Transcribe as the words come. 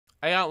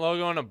I got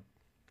logo in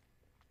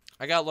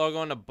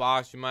a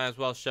box. You might as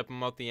well ship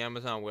them out the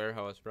Amazon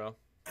warehouse, bro.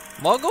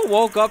 Logo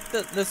woke up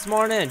this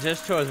morning and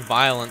just chose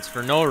violence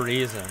for no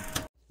reason.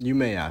 You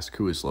may ask,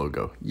 who is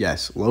Logo?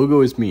 Yes, Logo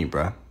is me,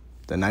 bruh.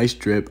 The nice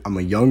drip. I'm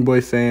a young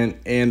boy fan,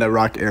 and I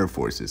rock Air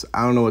Forces.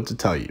 I don't know what to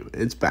tell you.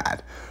 It's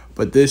bad.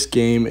 But this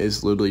game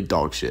is literally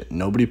dog shit.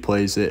 Nobody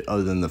plays it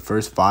other than the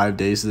first 5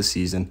 days of the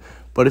season.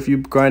 But if you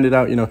grind it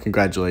out, you know,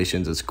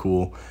 congratulations. It's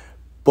cool.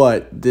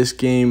 But this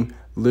game,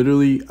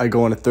 literally, I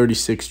go on a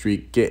 36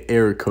 streak, get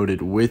error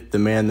coded with the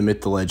man, the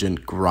myth, the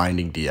legend,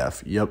 grinding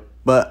DF. Yep.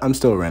 But I'm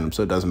still random,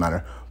 so it doesn't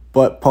matter.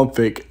 But pump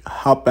fake,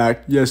 hop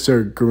back, yes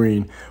sir,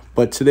 green.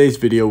 But today's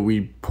video,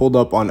 we pulled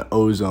up on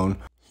Ozone.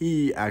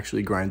 He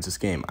actually grinds this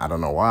game. I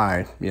don't know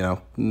why, you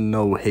know,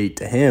 no hate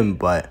to him,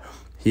 but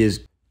he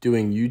is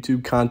doing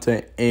YouTube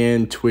content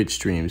and Twitch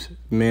streams.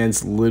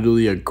 Man's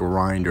literally a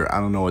grinder. I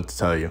don't know what to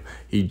tell you.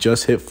 He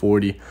just hit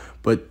 40.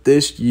 But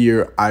this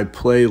year, I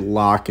play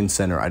lock and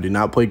center. I do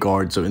not play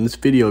guard. So in this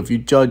video, if you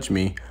judge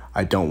me,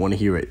 I don't want to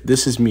hear it.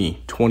 This is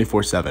me,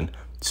 24/7,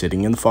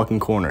 sitting in the fucking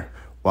corner.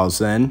 While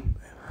Zen,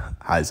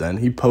 hi Zen,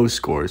 he post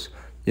scores.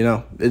 You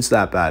know, it's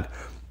that bad.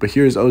 But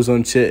here's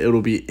Ozone shit.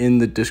 It'll be in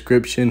the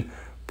description.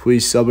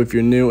 Please sub if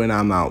you're new, and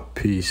I'm out.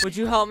 Peace. Would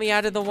you help me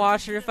out of the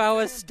washer if I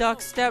was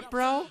stuck, step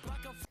bro?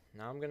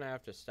 Now I'm gonna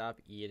have to stop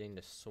eating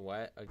to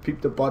sweat.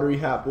 Peep the buttery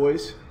hat,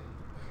 boys.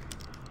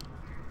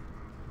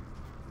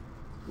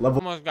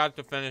 Almost got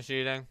to finish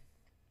eating.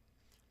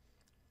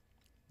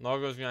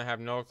 Logo's gonna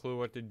have no clue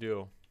what to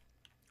do.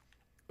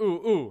 Ooh,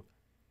 ooh.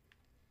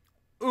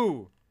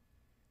 Ooh.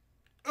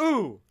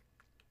 Ooh.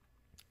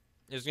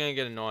 It's gonna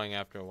get annoying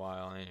after a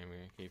while. Anyway, we're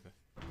gonna keep it.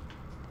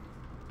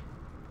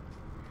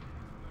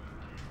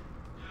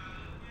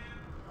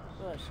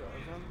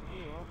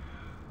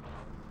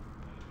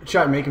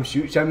 Should I make him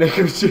shoot? Should I make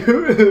him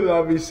shoot?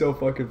 That'd be so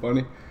fucking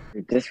funny.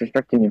 You're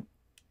disrespecting him.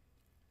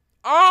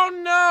 Oh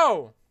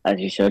no! As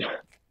you should.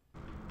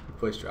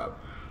 Place drop.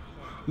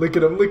 Look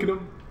at him, look at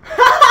him.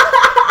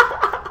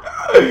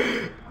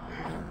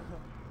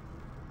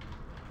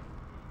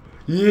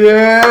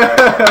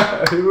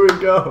 Yeah! Here we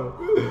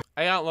go.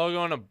 I got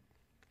logo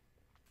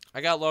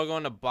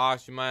in a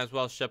box. You might as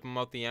well ship them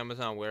out the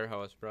Amazon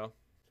warehouse, bro.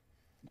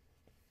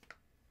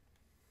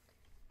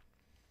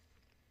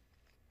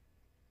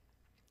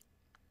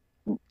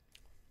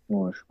 You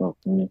want to smoke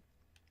with me?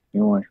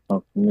 You want to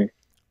smoke with me?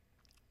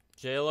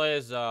 Jayla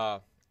is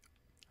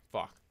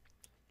fuck.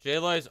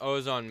 Jayla is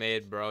Ozone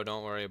made, bro.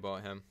 Don't worry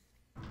about him.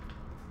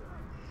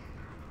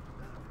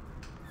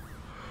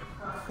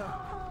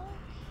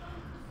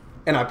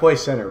 And I play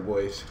center,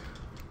 boys.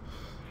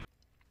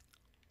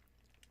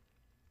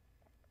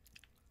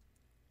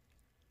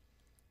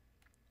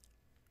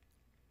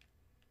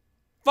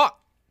 Fuck,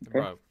 Okay.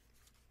 bro.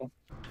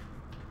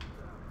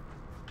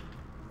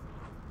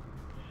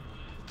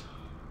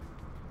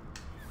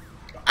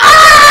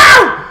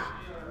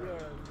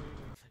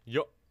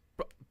 Yo,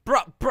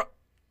 bro.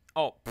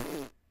 Oh,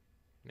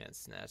 man,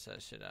 snatch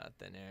that shit out of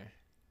thin air.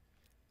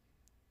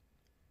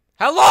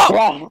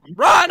 Hello,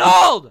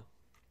 Ronald.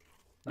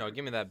 No,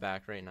 give me that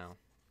back right now.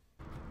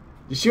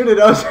 You shoot it,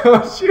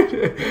 Ozone. Shoot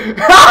it.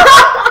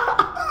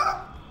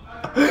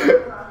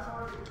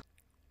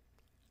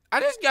 I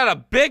just got a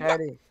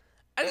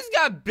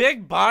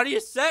big body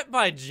set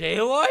by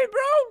J-Loy,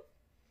 bro.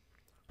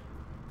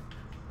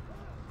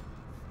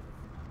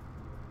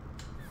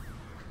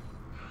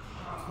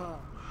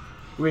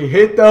 We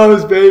hit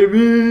those,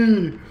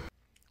 baby.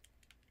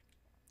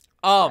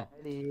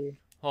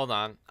 Hold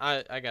on.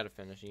 I gotta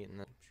finish eating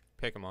it.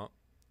 Pick them up.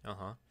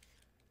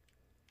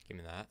 Give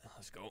me that.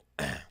 Let's go.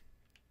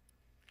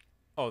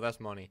 Oh, that's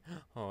money.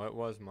 Oh, it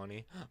was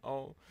money.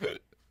 Oh,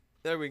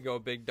 there we go,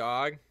 big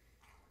dog.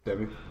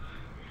 Debbie.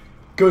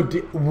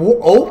 Good.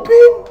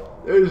 Open?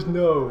 There's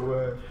no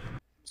way.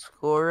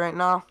 Score right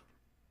now.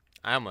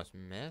 I almost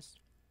missed.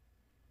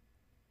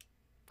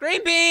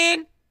 Green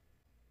bean.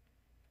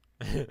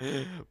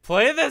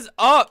 Play this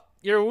up.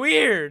 You're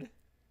weird.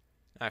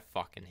 I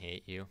fucking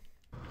hate you.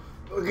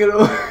 Look at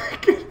him.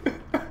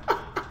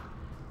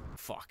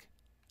 Fuck.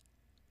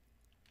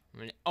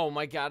 Oh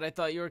my god, I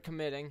thought you were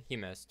committing. He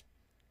missed.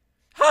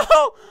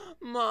 Oh,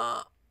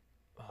 ma.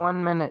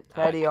 1 minute,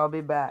 Teddy. I'll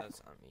be back.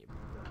 That's on me.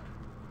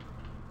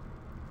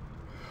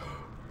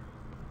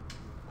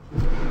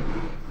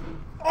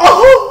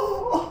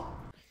 Oh!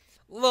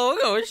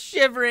 Logo is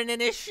shivering in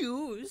his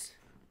shoes.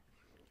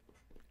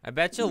 I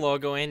bet you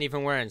Logo ain't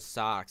even wearing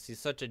socks. He's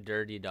such a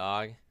dirty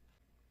dog.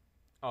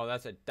 Oh,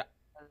 that's a dot.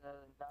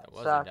 That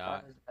was a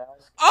dot.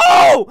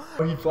 Oh!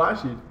 Oh, he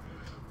flashing.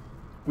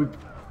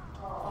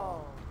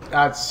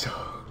 That's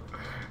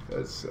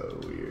so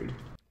weird.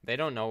 They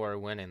don't know we're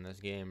winning this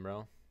game,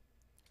 bro.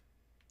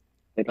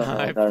 They don't know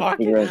how to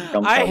figure out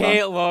jump I shot hate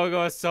now.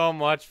 Logo so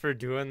much for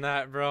doing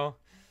that, bro.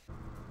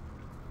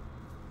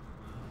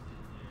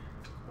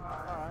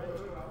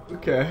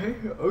 Okay,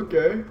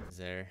 okay.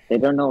 There. They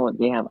don't know what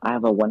they have. I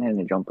have a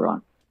one-handed jumper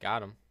on.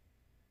 Got him.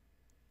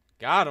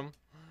 Got him.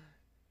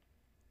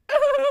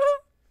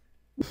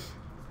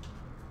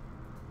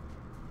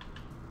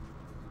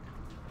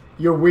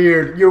 You're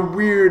weird. You're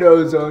weird,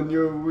 Ozone.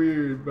 You're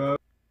weird, bro.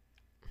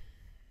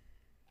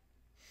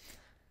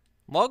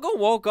 Logo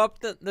woke up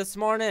this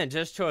morning and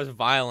just chose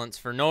violence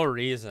for no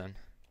reason.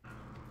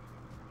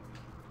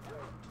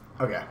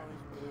 Okay.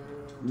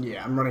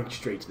 Yeah, I'm running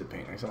straight to the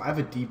paint. So I have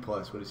a D+.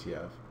 What does he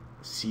have?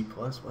 A C+?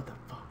 What the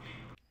fuck?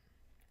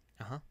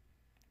 Uh-huh.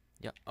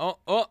 Yeah. Oh.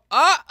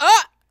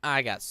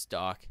 I got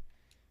stuck.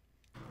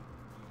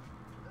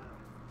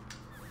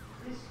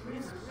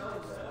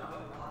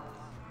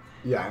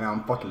 Yeah, now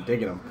I'm fucking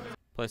digging him.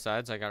 Play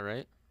sides, I got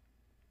right.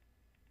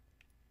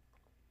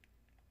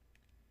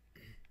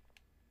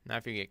 Now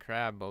if you get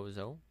crab,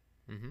 bozo.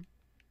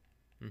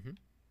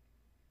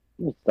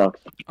 You suck.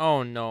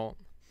 Oh, no.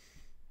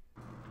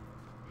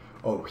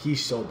 Oh, he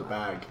sold the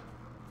bag.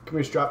 Come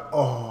here, Strap.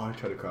 Oh, I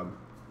tried to crab him.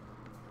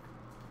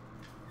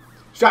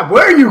 Strap,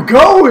 where are you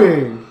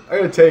going? I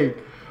gotta take.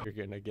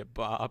 You're gonna get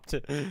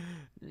bopped.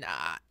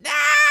 Nah.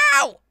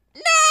 No!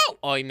 No!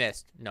 Oh, he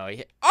missed. No, he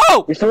hit.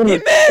 Oh! You sold He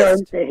me.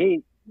 missed!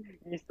 You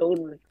sold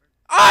me.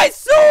 I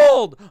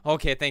sold!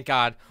 Okay, thank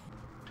God.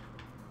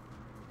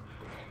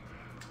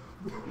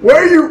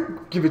 Where are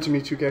you? Give it to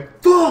me, 2K.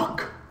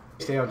 Fuck!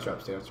 Stay on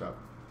Strap, stay on Strap.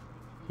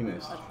 He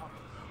missed.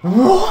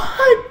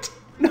 What?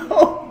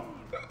 No.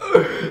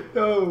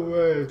 No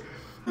way.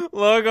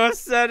 Logo,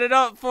 set it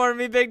up for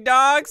me, big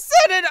dog.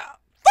 Set it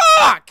up.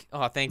 Fuck!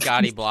 Oh, thank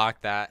God he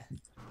blocked that.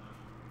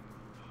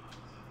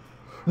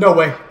 No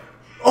way.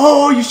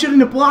 Oh, you shouldn't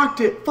have blocked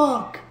it.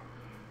 Fuck.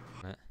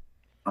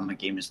 Oh, my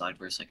game just died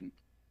for a second.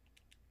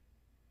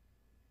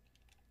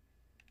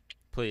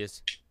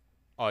 Please.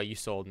 Oh, you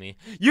sold me.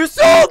 You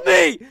sold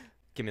me!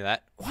 Give me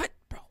that. What,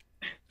 bro?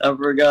 I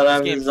forgot I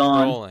This game's was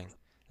on. trolling.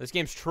 This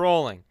game's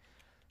trolling.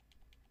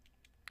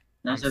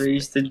 That's what I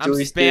used to I'm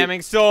joystick.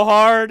 spamming so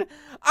hard.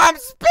 I'm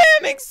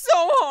spamming so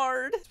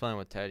hard. He's playing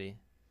with Teddy.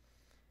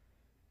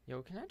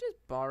 Yo, can I just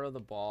borrow the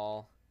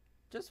ball?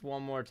 Just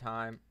one more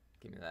time.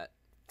 Give me that.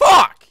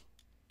 Fuck!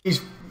 He's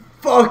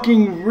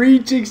fucking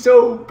reaching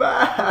so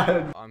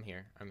bad. I'm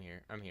here. I'm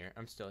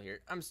still here.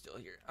 I'm still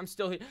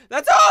here.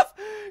 That's off!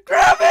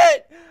 Grab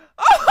it!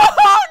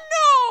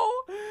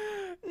 Oh,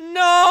 no!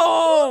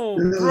 No!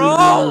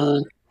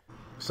 Bro!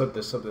 Slip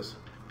this.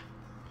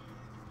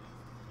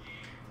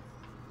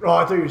 Oh,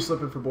 I thought you were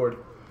slipping for board.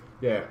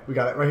 Yeah, we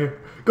got it right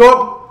here. Go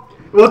up!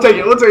 We'll take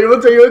it.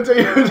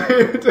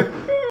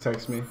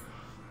 Text me.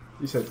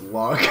 He said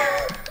lock.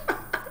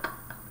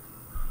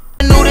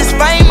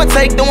 Fame, I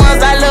take the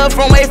ones I love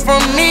from away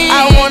from me.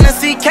 I wanna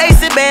see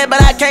Casey bad,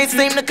 but I can't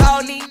seem to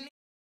call these.